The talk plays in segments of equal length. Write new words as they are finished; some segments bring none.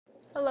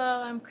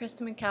Hello, I'm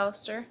Krista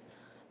McAllister.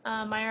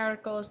 My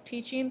article is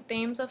Teaching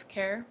Themes of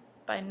Care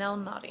by Nell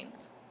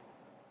Noddings.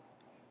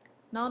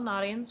 Nell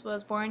Noddings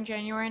was born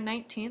January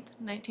 19th,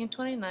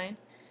 1929.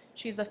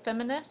 She's a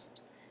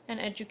feminist, an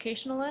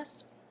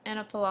educationalist, and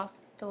a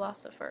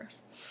philosopher.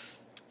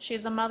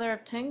 She's a mother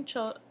of 10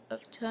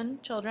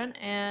 children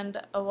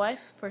and a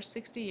wife for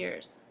 60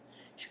 years.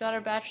 She got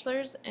her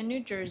bachelor's in New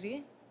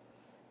Jersey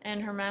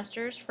and her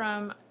master's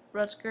from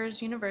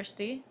Rutgers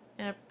University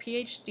and a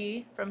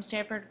PhD from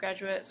Stanford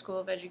Graduate School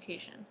of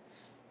Education.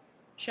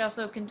 She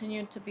also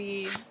continued to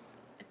be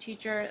a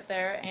teacher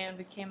there and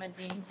became a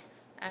dean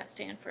at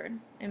Stanford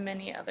and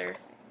many other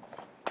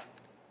things.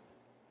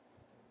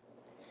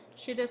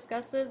 She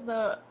discusses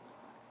the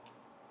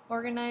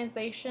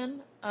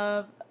organization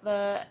of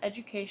the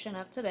education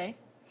of today.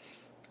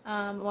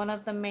 One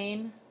of the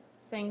main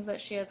things that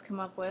she has come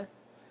up with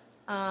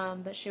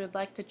that she would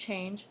like to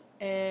change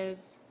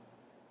is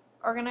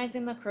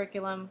organizing the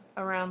curriculum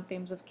around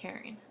themes of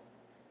caring.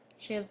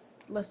 She has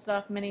listed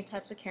off many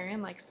types of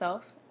caring like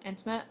self,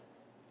 intimate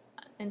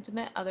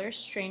others,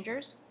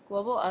 strangers,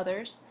 global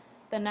others,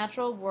 the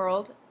natural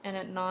world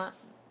and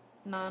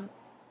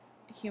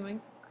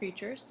non-human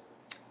creatures,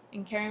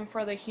 and caring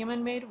for the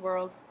human-made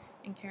world,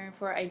 and caring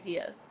for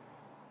ideas.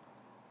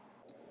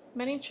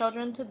 Many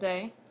children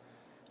today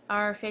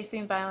are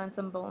facing violence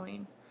and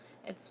bullying.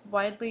 It's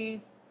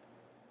widely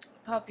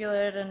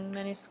populated in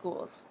many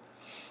schools.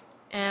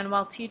 And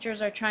while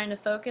teachers are trying to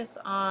focus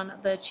on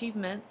the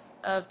achievements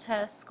of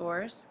test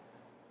scores,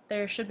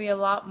 there should be a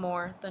lot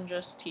more than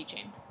just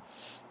teaching.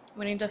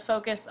 We need to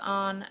focus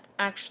on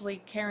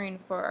actually caring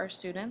for our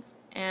students,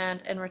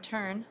 and in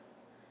return,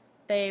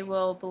 they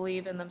will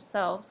believe in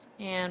themselves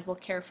and will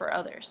care for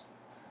others.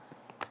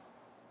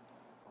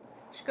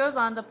 She goes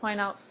on to point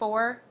out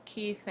 4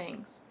 key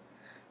things.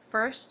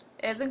 First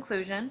is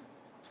inclusion,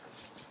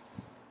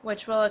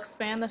 which will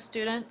expand the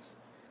students'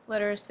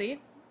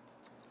 literacy,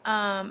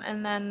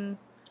 and then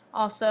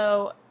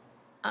also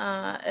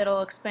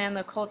it'll expand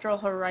the cultural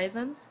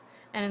horizons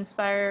and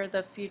inspire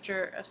the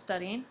future of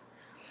studying.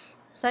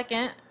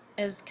 Second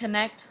is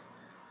connect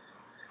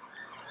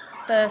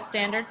the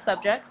standard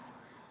subjects,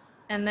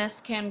 and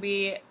this can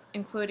be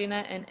including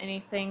it in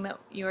anything that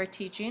you are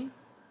teaching,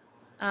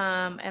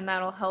 and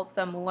that'll help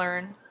them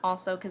learn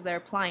also because they're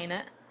applying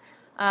it.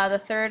 The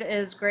third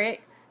is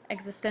great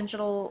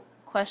existential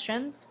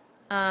questions,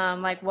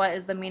 like what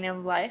is the meaning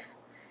of life,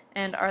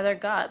 and are there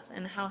gods,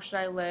 and how should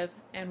I live,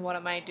 and what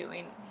am I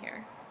doing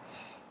here?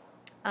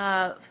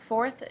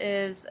 Fourth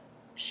is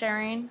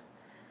sharing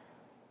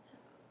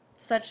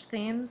such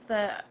themes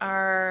that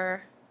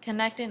are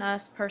connecting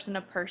us person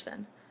to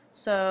person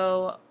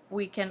so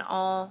we can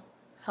all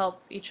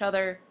help each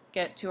other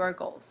get to our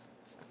goals.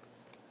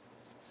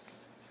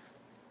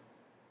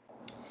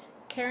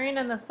 Caring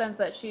in the sense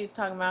that she's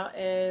talking about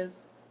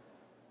is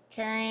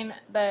caring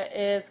that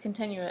is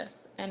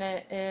continuous, and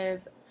it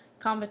is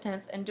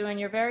competence and doing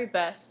your very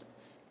best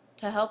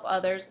to help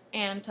others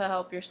and to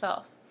help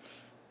yourself.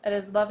 It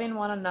is loving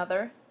one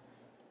another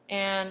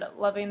and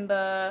loving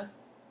the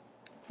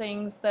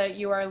things that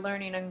you are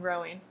learning and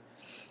growing.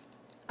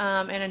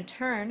 And in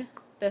turn,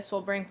 this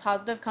will bring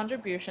positive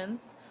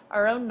contributions,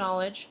 our own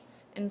knowledge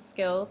and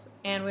skills,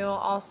 and we will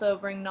also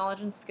bring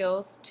knowledge and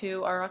skills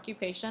to our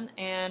occupation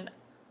and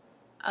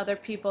other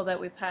people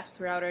that we pass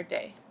throughout our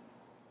day.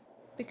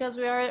 Because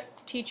we are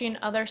teaching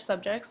other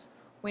subjects,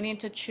 we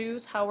need to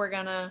choose how we're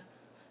going to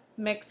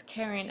mix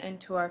caring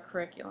into our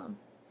curriculum.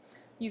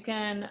 You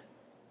can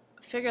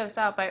figure this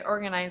out by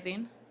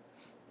organizing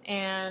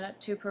and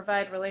to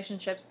provide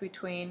relationships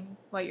between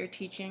what you're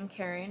teaching and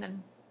caring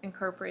and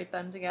incorporate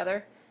them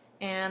together,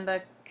 and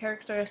the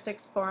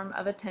characteristics form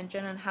of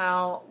attention and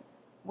how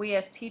we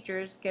as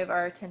teachers give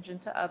our attention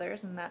to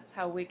others, and that's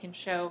how we can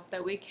show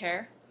that we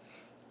care.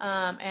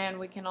 And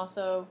we can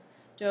also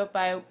do it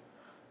by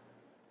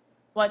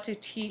what to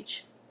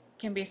teach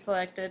can be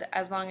selected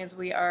as long as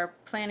we are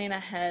planning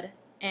ahead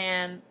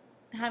and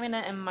having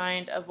it in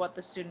mind of what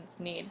the students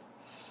need.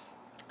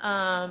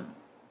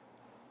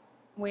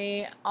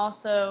 We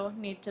also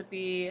need to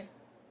be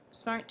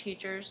smart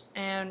teachers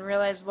and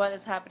realize what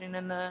is happening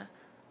in the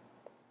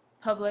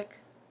public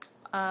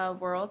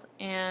world,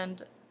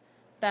 and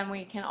then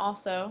we can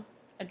also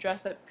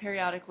address it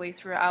periodically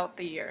throughout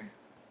the year.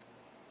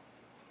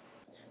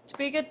 To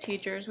be good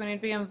teachers, we need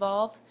to be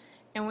involved,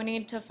 and we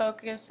need to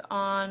focus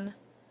on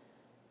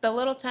the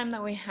little time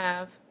that we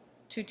have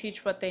to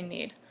teach what they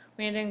need.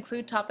 We need to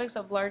include topics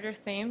of larger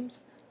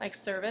themes like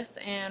service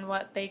and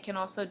what they can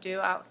also do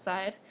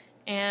outside,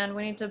 and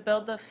we need to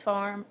build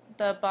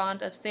the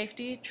bond of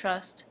safety,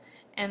 trust,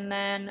 and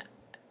then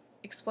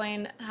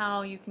explain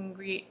how you can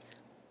greet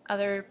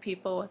other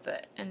people with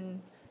it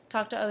and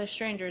talk to other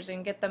strangers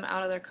and get them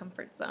out of their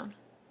comfort zone.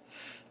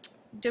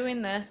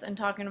 Doing this and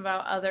talking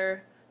about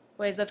other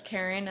ways of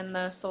caring in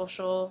the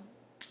social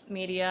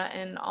media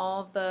and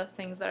all of the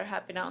things that are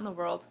happening out in the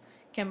world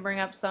can bring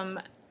up some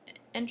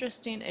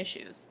interesting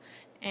issues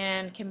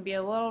and can be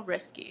a little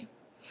risky.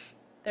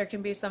 There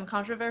can be some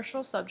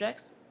controversial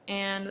subjects,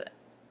 and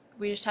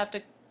we just have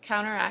to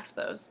counteract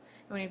those,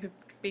 and we need to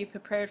be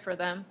prepared for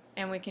them,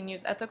 and we can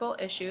use ethical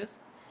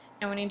issues,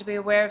 and we need to be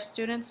aware of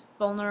students'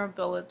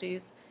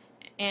 vulnerabilities,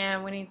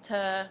 and we need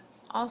to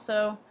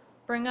also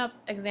bring up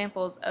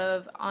examples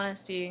of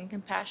honesty and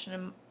compassion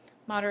and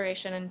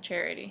moderation and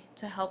charity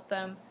to help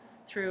them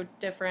through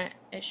different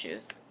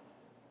issues.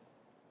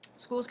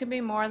 Schools can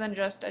be more than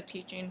just a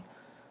teaching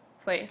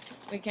place.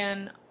 We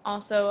can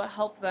also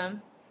help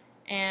them,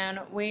 and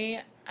we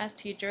as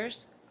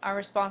teachers are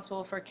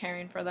responsible for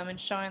caring for them and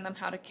showing them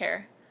how to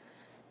care.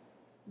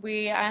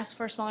 We ask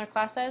for smaller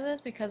class sizes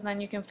because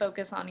then you can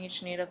focus on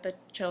each need of the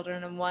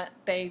children and what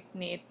they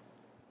need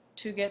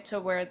to get to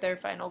where their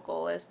final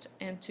goal is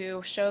and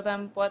to show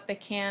them what they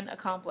can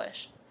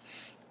accomplish.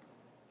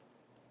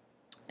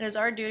 It is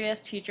our duty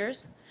as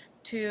teachers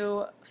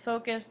to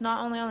focus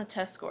not only on the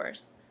test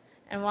scores,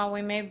 and while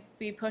we may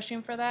be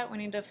pushing for that, we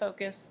need to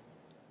focus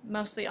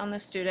mostly on the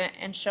student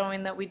and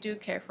showing that we do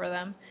care for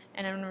them,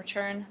 and in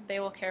return they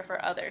will care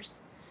for others.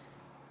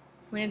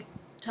 We need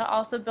to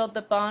also build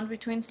the bond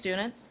between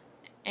students,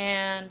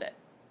 and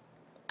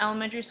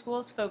elementary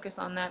schools focus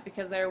on that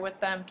because they're with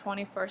them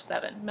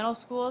 24/7. Middle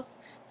schools,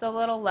 it's a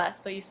little less,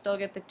 but you still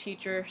get the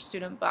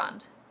teacher-student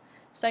bond.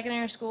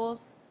 Secondary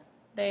schools,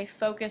 they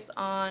focus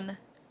on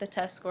the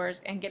test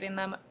scores and getting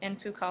them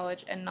into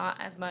college and not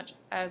as much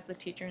as the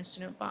teacher and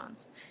student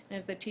bonds. And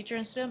it's the teacher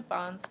and student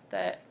bonds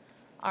that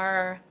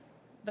are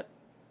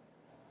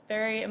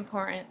very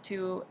important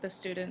to the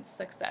student's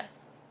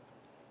success.